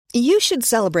You should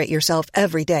celebrate yourself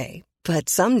every day, but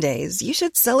some days you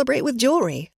should celebrate with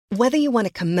jewelry. Whether you want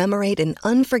to commemorate an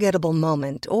unforgettable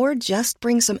moment or just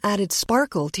bring some added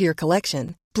sparkle to your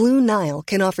collection, Blue Nile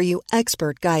can offer you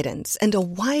expert guidance and a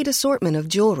wide assortment of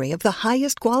jewelry of the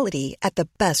highest quality at the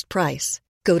best price.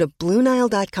 Go to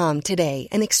BlueNile.com today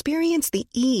and experience the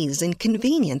ease and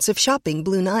convenience of shopping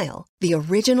Blue Nile, the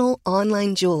original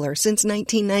online jeweler since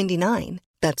 1999.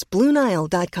 That's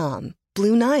BlueNile.com.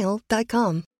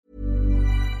 BlueNile.com.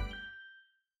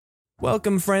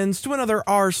 Welcome, friends, to another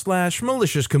rSlash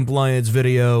malicious compliance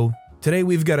video. Today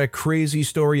we've got a crazy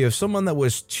story of someone that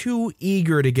was too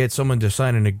eager to get someone to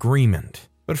sign an agreement.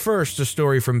 But first, a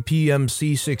story from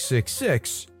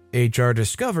PMC666. HR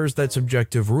discovers that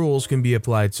subjective rules can be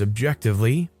applied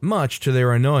subjectively, much to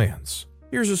their annoyance.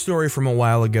 Here's a story from a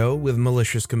while ago with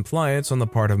malicious compliance on the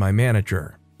part of my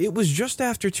manager. It was just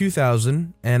after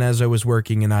 2000, and as I was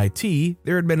working in IT,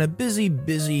 there had been a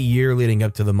busy year leading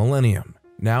up to the millennium.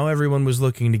 Now everyone was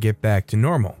looking to get back to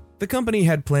normal. The company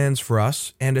had plans for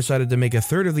us and decided to make a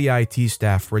third of the IT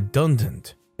staff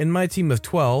redundant. In my team of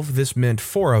 12, this meant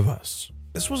 4 of us.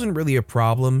 This wasn't really a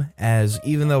problem, as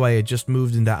even though I had just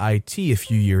moved into IT a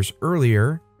few years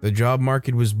earlier, the job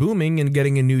market was booming and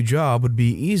getting a new job would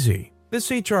be easy. This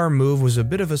HR move was a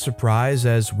bit of a surprise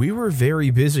as we were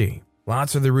very busy.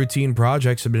 Lots of the routine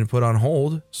projects had been put on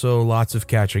hold, so lots of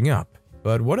catching up.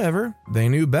 But whatever, they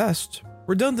knew best.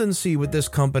 Redundancy with this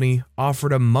company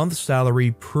offered a month's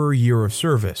salary per year of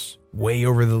service, way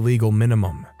over the legal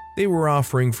minimum. They were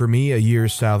offering for me a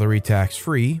year's salary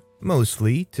tax-free,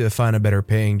 mostly to find a better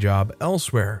paying job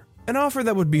elsewhere. An offer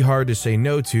that would be hard to say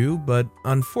no to, but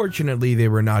unfortunately they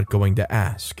were not going to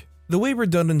ask. The way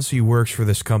redundancy works for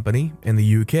this company in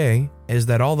the UK is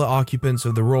that all the occupants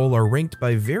of the role are ranked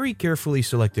by very carefully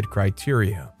selected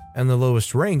criteria, and the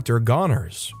lowest ranked are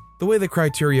goners. The way the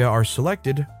criteria are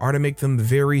selected are to make them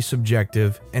very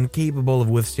subjective and capable of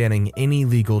withstanding any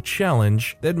legal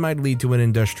challenge that might lead to an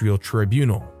industrial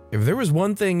tribunal. If there was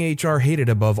one thing HR hated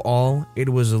above all, it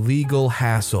was legal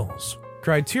hassles.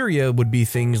 Criteria would be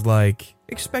things like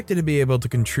expected to be able to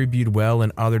contribute well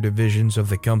in other divisions of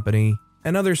the company,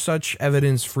 and other such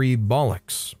evidence-free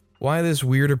bollocks. Why this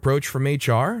weird approach from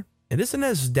HR? It isn't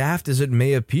as daft as it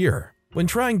may appear. When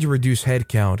trying to reduce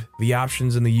headcount, the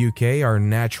options in the UK are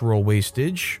natural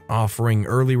wastage, offering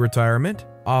early retirement,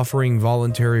 offering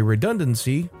voluntary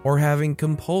redundancy, or having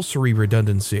compulsory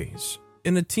redundancies.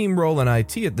 In a team role in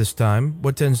IT at this time,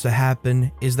 what tends to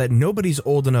happen is that nobody's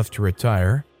old enough to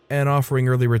retire, and offering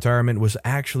early retirement was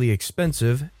actually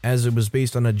expensive as it was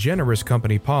based on a generous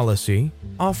company policy.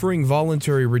 Offering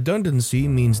voluntary redundancy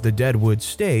means the deadwood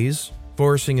stays.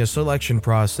 Forcing a selection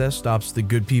process stops the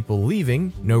good people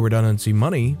leaving, no redundancy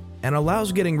money, and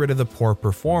allows getting rid of the poor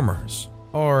performers.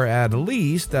 Or at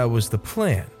least that was the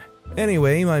plan.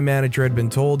 Anyway, my manager had been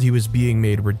told he was being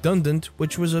made redundant,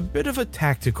 which was a bit of a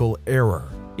tactical error.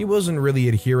 He wasn't really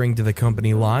adhering to the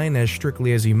company line as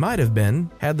strictly as he might have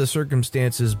been had the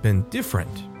circumstances been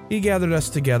different. He gathered us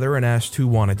together and asked who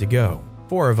wanted to go.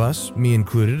 4 of us, me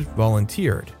included,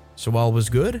 volunteered. So all was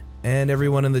good, and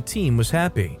everyone in the team was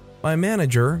happy. My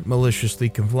manager, maliciously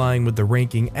complying with the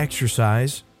ranking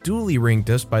exercise, duly ranked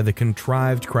us by the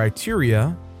contrived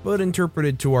criteria, but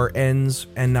interpreted to our ends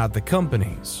and not the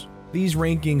company's. These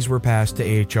rankings were passed to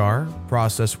HR,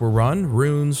 process were run,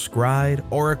 runes scried,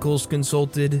 oracles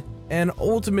consulted, and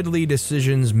ultimately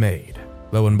decisions made.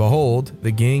 Lo and behold,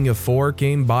 the gang of 4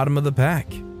 came bottom of the pack.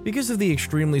 Because of the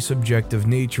extremely subjective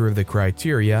nature of the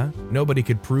criteria, nobody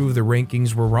could prove the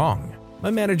rankings were wrong. My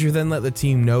manager then let the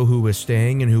team know who was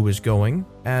staying and who was going,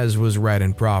 as was right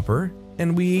and proper,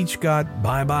 and we each got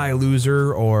 "bye-bye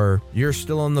loser" or "you're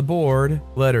still on the board"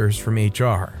 letters from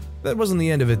HR. That wasn't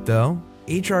the end of it though.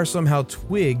 HR somehow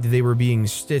twigged they were being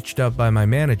stitched up by my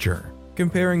manager.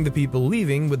 Comparing the people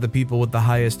leaving with the people with the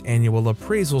highest annual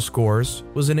appraisal scores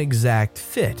was an exact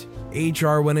fit.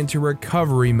 HR went into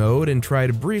recovery mode and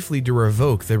tried briefly to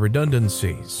revoke the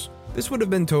redundancies. This would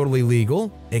have been totally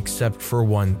legal, except for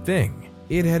one thing.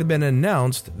 It had been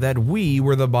announced that we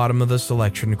were the bottom of the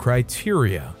selection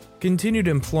criteria. Continued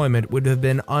employment would have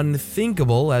been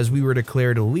unthinkable as we were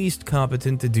declared least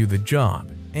competent to do the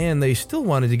job, and they still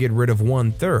wanted to get rid of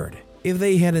 1/3. If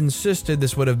they had insisted,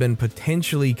 this would have been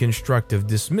potentially constructive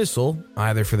dismissal,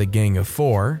 either for the gang of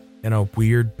 4, in a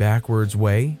weird backwards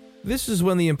way. This is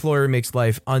when the employer makes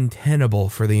life untenable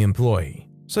for the employee,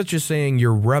 such as saying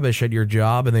you're rubbish at your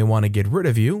job and they want to get rid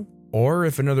of you. Or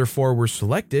if another 4 were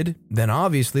selected, then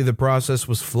obviously the process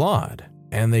was flawed,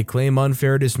 and they claim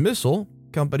unfair dismissal,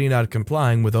 company not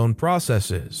complying with own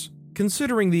processes.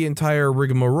 Considering the entire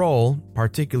rigmarole,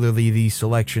 particularly the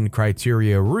selection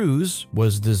criteria ruse,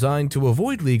 was designed to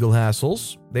avoid legal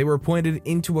hassles, they were pointed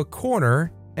into a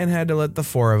corner and had to let the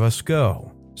four of us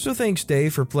go. So thanks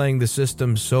Dave for playing the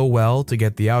system so well to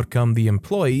get the outcome the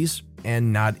employees,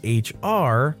 and not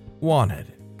HR,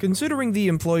 wanted. Considering the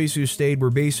employees who stayed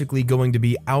were basically going to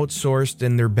be outsourced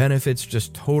and their benefits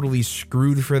just totally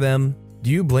screwed for them, do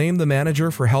you blame the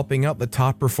manager for helping out the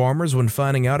top performers when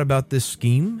finding out about this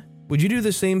scheme? Would you do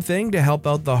the same thing to help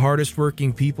out the hardest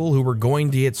working people who were going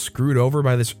to get screwed over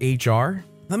by this HR?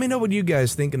 Let me know what you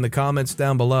guys think in the comments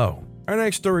down below. Our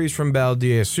next story is from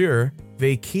Baldier,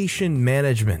 Vacation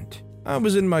Management. I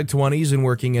was in my 20s and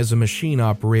working as a machine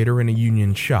operator in a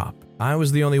union shop. I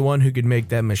was the only one who could make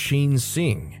that machine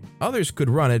sing. Others could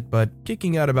run it, but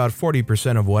kicking out about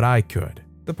 40% of what I could.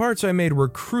 The parts I made were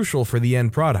crucial for the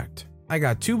end product. I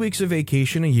got 2 weeks of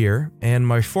vacation a year, and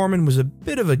my foreman was a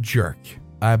bit of a jerk.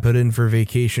 I put in for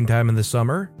vacation time in the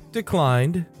summer,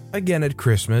 declined, again at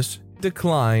Christmas,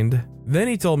 declined. Then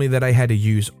he told me that I had to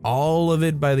use all of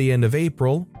it by the end of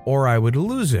April, or I would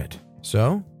lose it.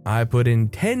 So I put in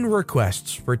 10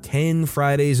 requests for 10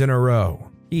 Fridays in a row.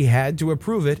 He had to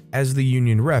approve it as the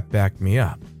union rep backed me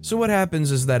up. So what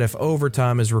happens is that if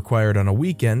overtime is required on a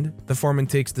weekend, the foreman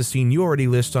takes the seniority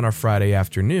list on a Friday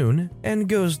afternoon and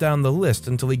goes down the list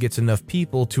until he gets enough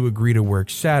people to agree to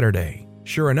work Saturday.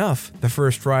 Sure enough, the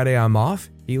first Friday I'm off,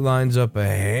 he lines up a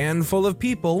handful of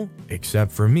people,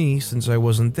 except for me since I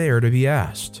wasn't there to be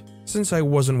asked. Since I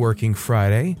wasn't working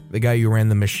Friday, the guy who ran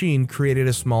the machine created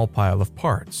a small pile of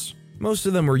parts. Most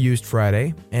of them were used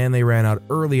Friday, and they ran out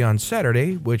early on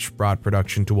Saturday, which brought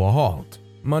production to a halt.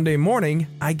 Monday morning,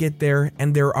 I get there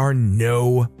and there are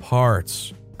no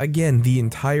parts. Again, the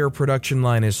entire production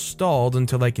line is stalled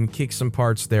until I can kick some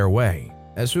parts their way.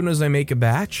 As soon as I make a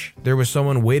batch, there was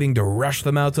someone waiting to rush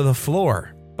them out to the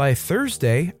floor. By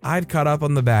Thursday, I'd caught up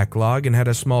on the backlog and had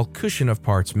a small cushion of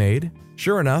parts made.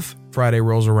 Sure enough, Friday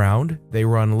rolls around, they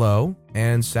run low,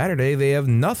 and Saturday they have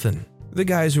nothing. The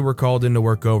guys who were called in to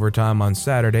work overtime on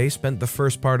Saturday spent the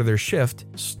first part of their shift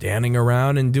standing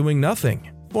around and doing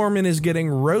nothing. Foreman is getting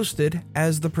roasted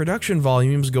as the production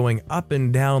volume's going up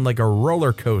and down like a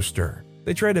roller coaster.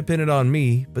 They tried to pin it on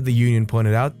me, but the union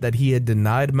pointed out that he had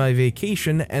denied my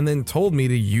vacation and then told me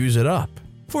to use it up.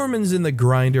 Foreman's in the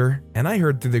grinder, and I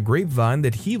heard through the grapevine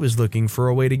that he was looking for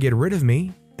a way to get rid of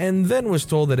me, and then was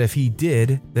told that if he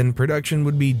did, then production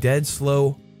would be dead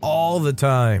slow all the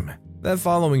time. That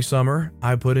following summer,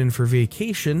 I put in for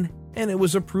vacation, and it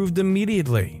was approved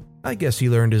immediately. I guess he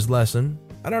learned his lesson.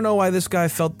 I don't know why this guy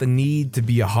felt the need to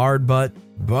be a hard butt,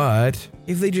 but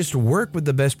if they just work with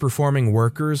the best performing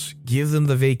workers, give them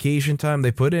the vacation time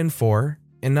they put in for,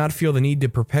 and not feel the need to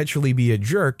perpetually be a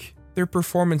jerk, their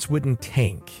performance wouldn't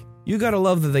tank. You gotta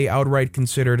love that they outright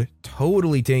considered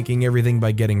totally tanking everything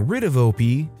by getting rid of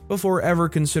OP before ever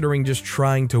considering just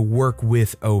trying to work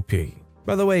with OP.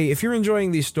 By the way, if you're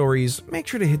enjoying these stories, make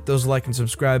sure to hit those like and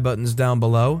subscribe buttons down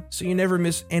below so you never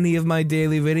miss any of my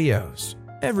daily videos.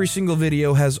 Every single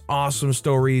video has awesome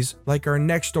stories, like our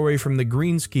next story from the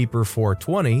Greenskeeper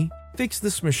 420, Fix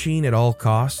this machine at all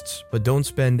costs, but don't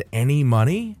spend any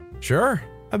money? Sure.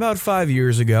 About 5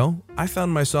 years ago, I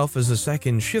found myself as a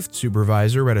second shift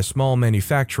supervisor at a small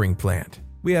manufacturing plant.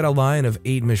 We had a line of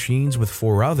 8 machines with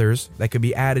 4 others that could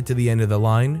be added to the end of the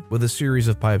line with a series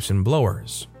of pipes and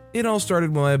blowers. It all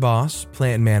started when my boss,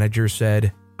 plant manager,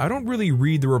 said, "I don't really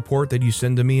read the report that you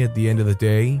send to me at the end of the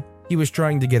day." He was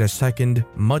trying to get a second,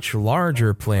 much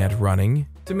larger plant running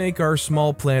to make our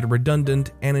small plant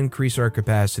redundant and increase our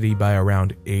capacity by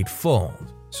around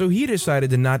 8-fold. So he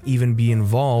decided to not even be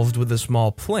involved with the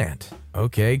small plant.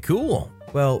 Okay, cool.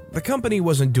 Well, the company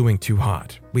wasn't doing too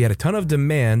hot. We had a ton of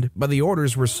demand, but the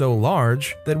orders were so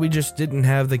large that we just didn't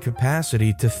have the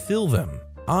capacity to fill them.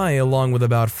 I, along with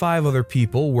about 5 other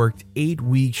people, worked 8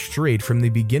 weeks straight from the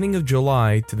beginning of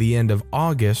July to the end of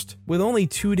August, with only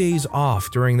 2 days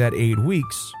off during that 8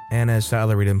 weeks, and as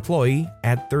salaried employee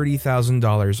at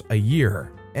 $30,000 a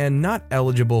year, and not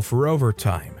eligible for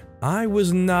overtime. I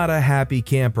was not a happy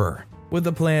camper. With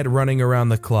the plant running around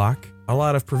the clock, a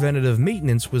lot of preventative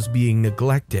maintenance was being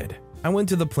neglected. I went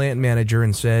to the plant manager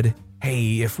and said,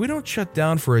 "Hey, if we don't shut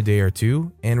down for a day or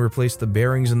two and replace the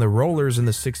bearings and the rollers in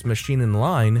the 6th machine in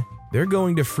line, they're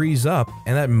going to freeze up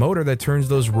and that motor that turns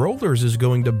those rollers is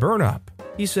going to burn up."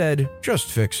 He said, "Just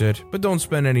fix it, but don't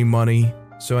spend any money."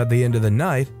 So at the end of the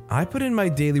night, I put in my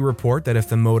daily report that if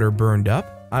the motor burned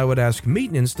up, I would ask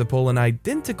maintenance to pull an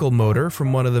identical motor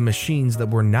from one of the machines that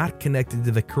were not connected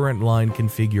to the current line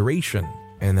configuration.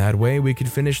 And that way we could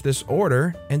finish this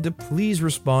order and to please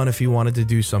respond if he wanted to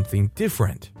do something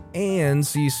different. and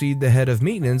CC'd the head of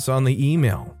maintenance on the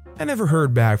email. I never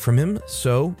heard back from him,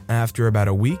 so after about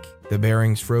a week, the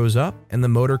bearings froze up and the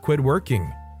motor quit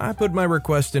working. I put my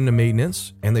request into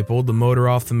maintenance, and they pulled the motor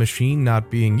off the machine not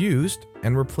being used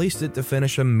and replaced it to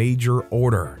finish a major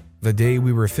order. The day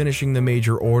we were finishing the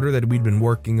major order that we'd been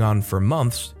working on for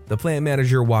months, the plant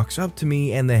manager walks up to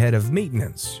me and the head of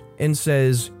maintenance and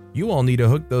says, "You all need to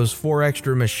hook those 4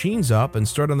 extra machines up and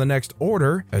start on the next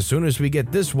order as soon as we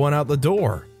get this one out the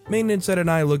door." Maintenance head and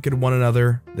I looked at one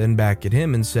another, then back at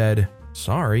him and said,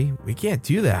 "Sorry, we can't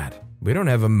do that. We don't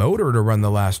have a motor to run the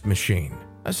last machine.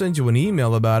 I sent you an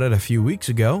email about it a few weeks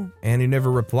ago, and you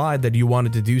never replied that you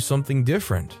wanted to do something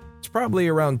different. It's probably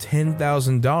around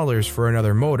 $10,000 for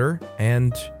another motor,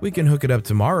 and we can hook it up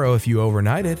tomorrow if you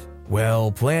overnight it."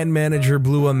 Well, plant manager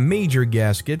blew a major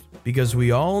gasket because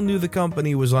we all knew the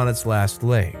company was on its last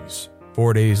legs.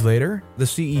 4 days later, the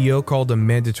CEO called a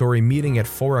mandatory meeting at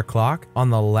 4 o'clock on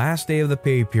the last day of the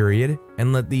pay period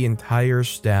and let the entire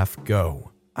staff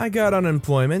go. I got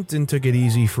unemployment and took it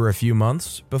easy for a few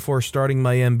months before starting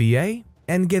my MBA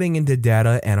and getting into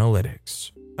data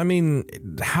analytics. I mean,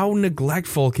 how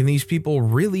neglectful can these people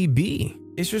really be?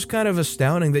 It's just kind of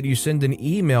astounding that you send an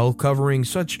email covering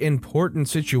such important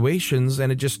situations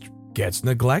and it just gets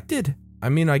neglected. I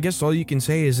mean, I guess all you can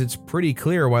say is it's pretty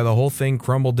clear why the whole thing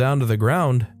crumbled down to the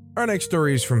ground. Our next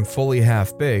story is from Fully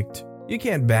Half-Baked. You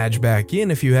can't badge back in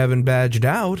if you haven't badged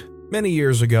out. Many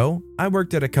years ago, I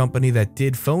worked at a company that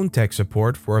did phone tech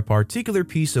support for a particular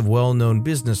piece of well-known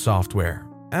business software.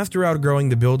 After outgrowing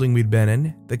the building we'd been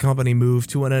in, the company moved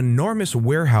to an enormous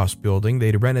warehouse building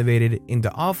they'd renovated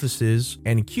into offices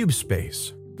and cube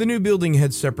space. The new building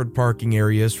had separate parking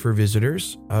areas for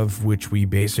visitors, of which we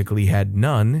basically had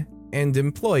none, and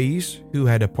employees who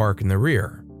had to park in the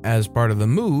rear. As part of the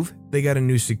move, they got a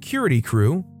new security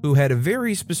crew who had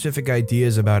very specific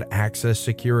ideas about access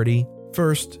security.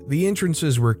 First, the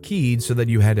entrances were keyed so that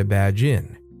you had to badge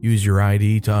in. Use your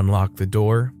ID to unlock the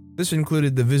door. This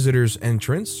included the visitor's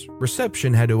entrance.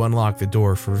 Reception had to unlock the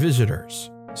door for visitors.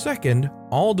 Second,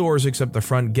 all doors except the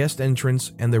front guest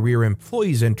entrance and the rear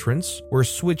employee's entrance were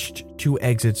switched to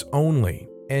exits only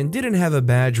and didn't have a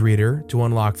badge reader to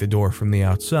unlock the door from the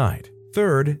outside.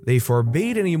 Third, they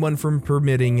forbade anyone from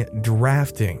permitting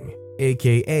drafting,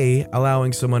 aka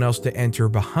allowing someone else to enter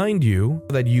behind you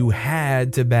so that you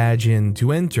had to badge in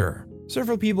to enter.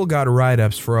 Several people got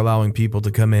write-ups for allowing people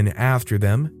to come in after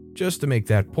them, just to make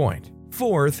that point.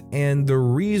 Fourth, and the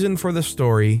reason for the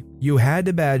story, you had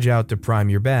to badge out to prime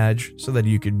your badge so that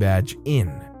you could badge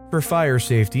in. For fire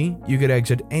safety, you could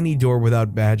exit any door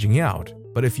without badging out,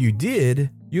 but if you did,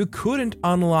 you couldn't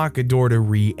unlock a door to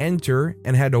re-enter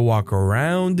and had to walk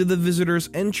around to the visitor's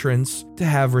entrance to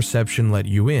have reception let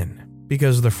you in.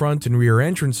 Because the front and rear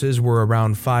entrances were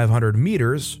around 500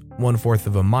 meters, 1/4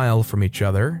 of a mile from each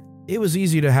other, it was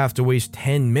easy to have to waste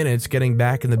 10 minutes getting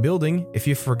back in the building if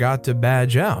you forgot to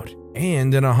badge out,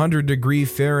 and in 100-degree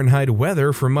Fahrenheit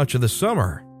weather for much of the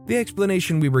summer. The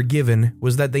explanation we were given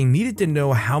was that they needed to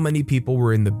know how many people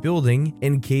were in the building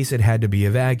in case it had to be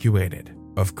evacuated.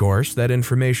 Of course, that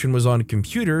information was on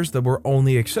computers that were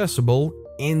only accessible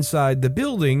inside the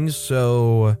buildings,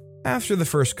 so after the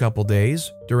first couple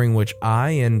days, during which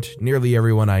I and nearly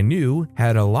everyone I knew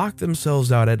had to lock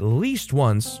themselves out at least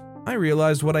once, I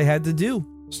realized what I had to do.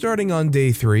 Starting on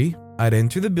day 3, I'd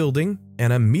enter the building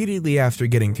and immediately after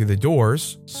getting through the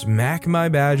doors, smack my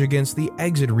badge against the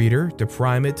exit reader to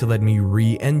prime it to let me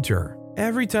re-enter.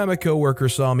 Every time a coworker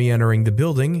saw me entering the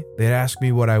building, they'd ask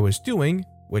me what I was doing,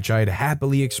 which I'd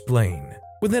happily explain.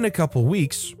 Within a couple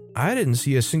weeks, I didn't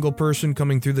see a single person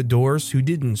coming through the doors who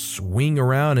didn't swing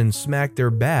around and smack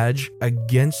their badge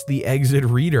against the exit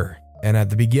reader. And at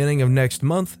the beginning of next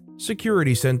month,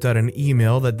 security sent out an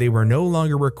email that they were no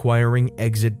longer requiring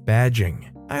exit badging.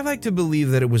 I like to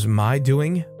believe that it was my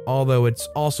doing, although it's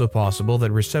also possible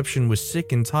that reception was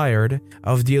sick and tired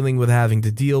of dealing with having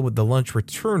to deal with the lunch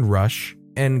return rush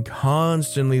and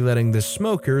constantly letting the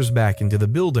smokers back into the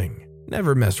building.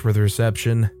 Never mess with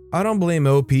reception. I don't blame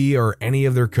OP or any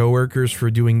of their coworkers for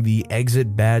doing the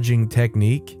exit badging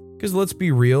technique, because let's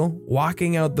be real,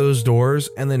 walking out those doors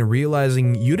and then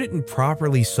realizing you didn't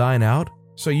properly sign out,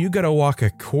 so you gotta walk a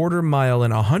 1/4 mile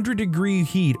in 100-degree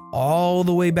heat all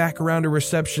the way back around to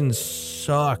reception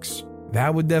sucks.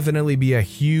 That would definitely be a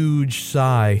huge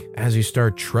sigh as you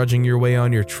start trudging your way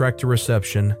on your trek to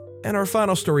reception. And our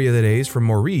final story of the day is from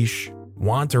Maurice.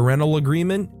 Want a rental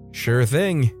agreement? Sure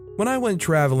thing. When I went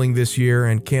traveling this year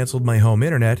and canceled my home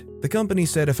internet, the company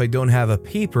said if I don't have a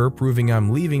paper proving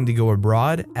I'm leaving to go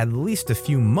abroad at least a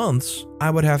few months, I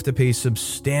would have to pay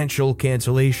substantial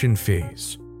cancellation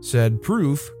fees. Said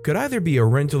proof could either be a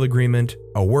rental agreement,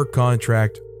 a work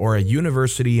contract, or a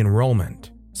university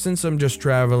enrollment. Since I'm just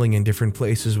traveling in different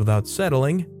places without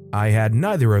settling, I had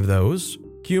neither of those.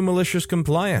 Cue malicious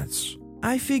compliance.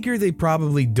 I figure they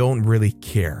probably don't really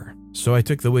care. So I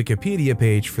took the Wikipedia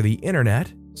page for the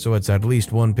internet, so it's at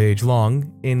least one page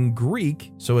long, in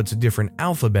Greek, so it's a different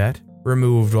alphabet,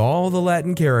 removed all the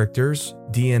Latin characters,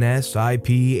 DNS,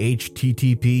 IP,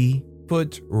 HTTP,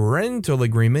 put rental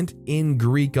agreement in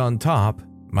Greek on top,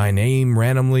 my name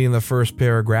randomly in the first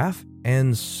paragraph,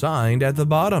 and signed at the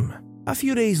bottom. A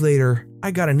few days later,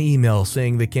 I got an email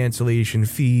saying the cancellation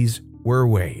fees were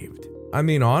waived. I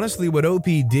mean, honestly, what OP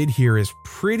did here is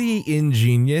pretty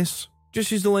ingenious.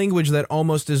 Just use the language that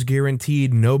almost is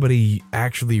guaranteed nobody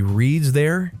actually reads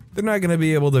there. They're not going to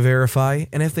be able to verify,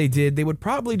 and if they did, they would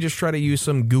probably just try to use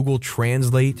some Google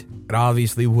Translate. It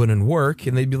obviously wouldn't work,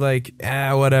 and they'd be like,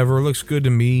 whatever, looks good to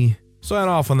me. Sign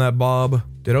off on that, Bob.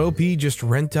 Did OP just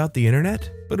rent out the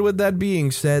internet? But with that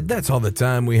being said, that's all the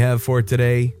time we have for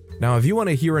today. Now, if you want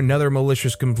to hear another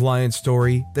malicious compliance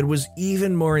story that was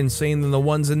even more insane than the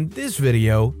ones in this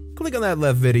video, click on that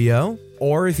left video.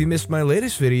 Or if you missed my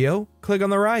latest video, click on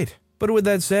the right. But with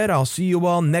that said, I'll see you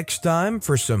all next time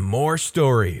for some more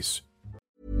stories.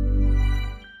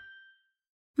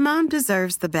 Mom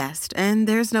deserves the best, and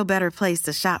there's no better place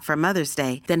to shop for Mother's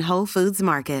Day than Whole Foods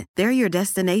Market. They're your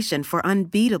destination for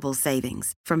unbeatable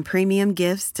savings, from premium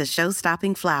gifts to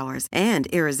show-stopping flowers and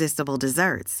irresistible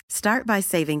desserts. Start by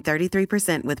saving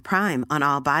 33% with Prime on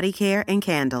all body care and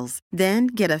candles. Then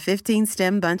get a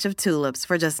 15-stem bunch of tulips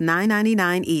for just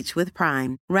 $9.99 each with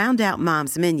Prime. Round out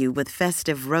Mom's menu with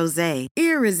festive rosé,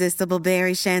 irresistible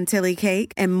berry chantilly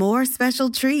cake, and more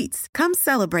special treats. Come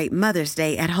celebrate Mother's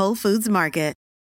Day at Whole Foods Market.